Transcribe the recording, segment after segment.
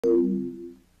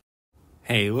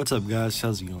Hey, what's up guys,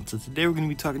 how's it going? So today we're going to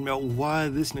be talking about why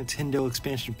this Nintendo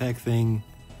expansion pack thing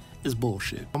is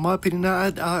bullshit. In my opinion,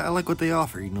 I like what they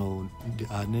offer,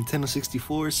 Nintendo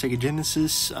 64, Sega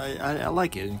Genesis, I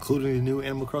like it, including the new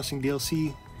Animal Crossing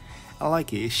DLC. I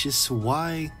like it. It's just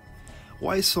why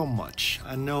so much?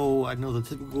 I know the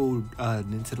typical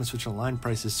Nintendo Switch Online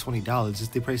price is $20.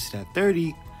 If they price it at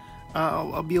 $30,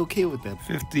 I'll be okay with that.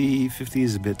 50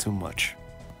 is a bit too much.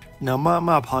 Now,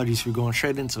 my apologies for going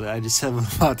straight into it. I just have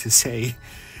a lot to say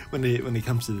when it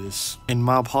comes to this. And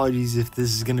my apologies if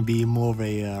this is going to be more of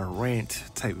a rant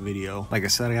type video. Like I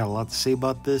said, I got a lot to say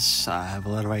about this. I have a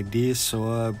lot of ideas.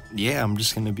 So, yeah, I'm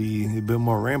just going to be a bit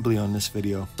more rambly on this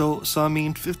video. So I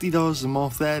mean, $50 a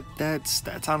month,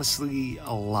 that's honestly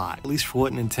a lot. At least for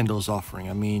what Nintendo's offering.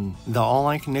 I mean, the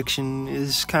online connection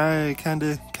is kind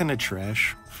of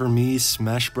trash. For me,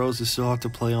 Smash Bros. Is still have to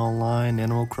play online.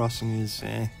 Animal Crossing is,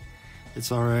 it's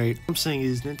alright. What I'm saying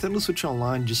is Nintendo Switch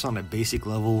Online just on a basic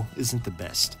level isn't the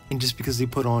best. And just because they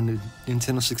put on the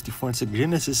Nintendo 64 and Sega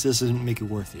Genesis doesn't make it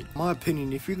worth it. In my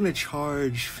opinion, if you're gonna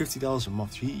charge $50 a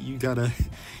month, you gotta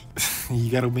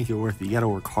make it worth it. You gotta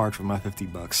work hard for my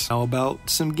 $50. How about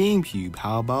some GameCube?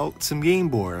 How about some Game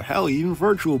Boy? Hell, even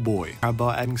Virtual Boy. How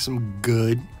about adding some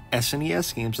good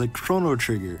SNES games like Chrono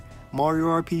Trigger, Mario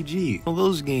RPG, all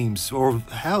those games, or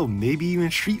hell, maybe even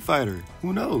Street Fighter,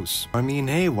 who knows? I mean,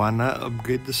 hey, why not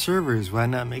upgrade the servers? Why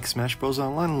not make Smash Bros.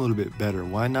 Online a little bit better?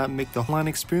 Why not make the online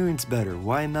experience better?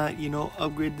 Why not,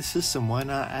 upgrade the system? Why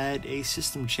not add a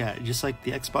system chat, just like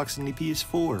the Xbox and the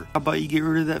PS4? How about you get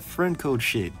rid of that friend code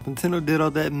shit? If Nintendo did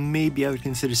all that, maybe I would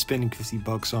consider spending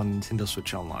 $50 on Nintendo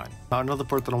Switch Online. Now, another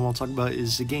part that I want to talk about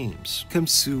is the games. When it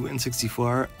comes to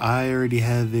N64, I already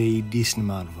have a decent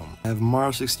amount of them. I have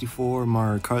Mario 64,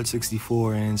 Mario Kart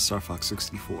 64, and Star Fox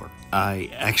 64. I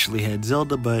actually had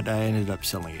Zelda, but I ended up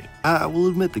selling it. I will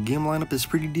admit the game lineup is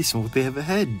pretty decent. What they have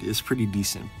ahead is pretty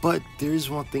decent. But there's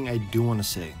one thing I do want to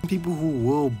say. People who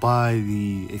will buy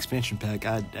the expansion pack,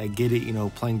 I get it,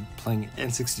 playing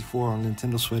N64 on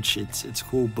Nintendo Switch, it's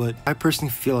cool, but I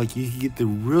personally feel like you can get the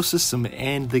real system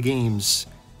and the games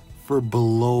for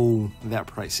below that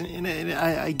price. And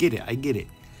I get it.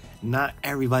 Not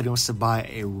everybody wants to buy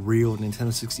a real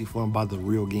Nintendo 64 and buy the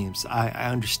real games. I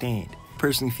understand. I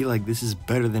personally feel like this is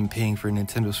better than paying for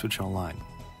Nintendo Switch Online.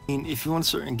 I mean, if you want a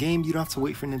certain game, you don't have to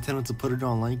wait for Nintendo to put it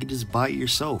online. You can just buy it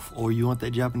yourself. Or you want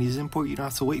that Japanese import, you don't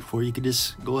have to wait for it. You can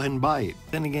just go ahead and buy it.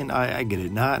 Then again, I get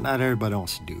it. Not everybody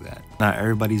wants to do that. Not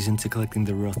everybody's into collecting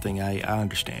the real thing. I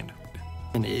understand.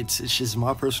 And it's just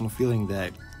my personal feeling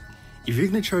that if you're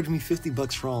going to charge me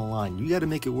 $50 for online, you got to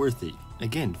make it worth it.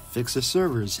 Again, fix the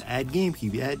servers, add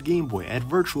GameCube, add Game Boy, add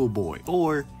Virtual Boy,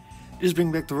 or just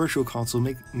bring back the Virtual Console,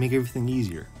 make everything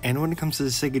easier. And when it comes to the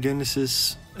Sega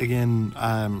Genesis, again,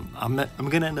 I'm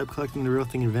gonna end up collecting the real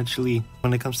thing eventually.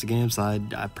 When it comes to games, I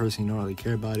personally don't really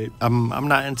care about it. I'm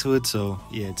not into it, so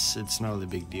yeah, it's not really a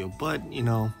big deal. But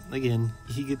again,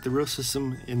 you get the real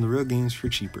system and the real games for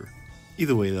cheaper.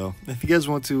 Either way though, if you guys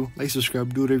want to, like,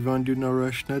 subscribe, do whatever you want to do, no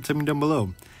rush. Now tell me down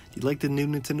below, do you like the new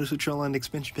Nintendo Switch Online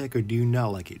expansion pack or do you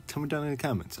not like it? Tell me down in the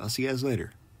comments. I'll see you guys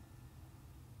later.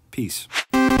 Peace.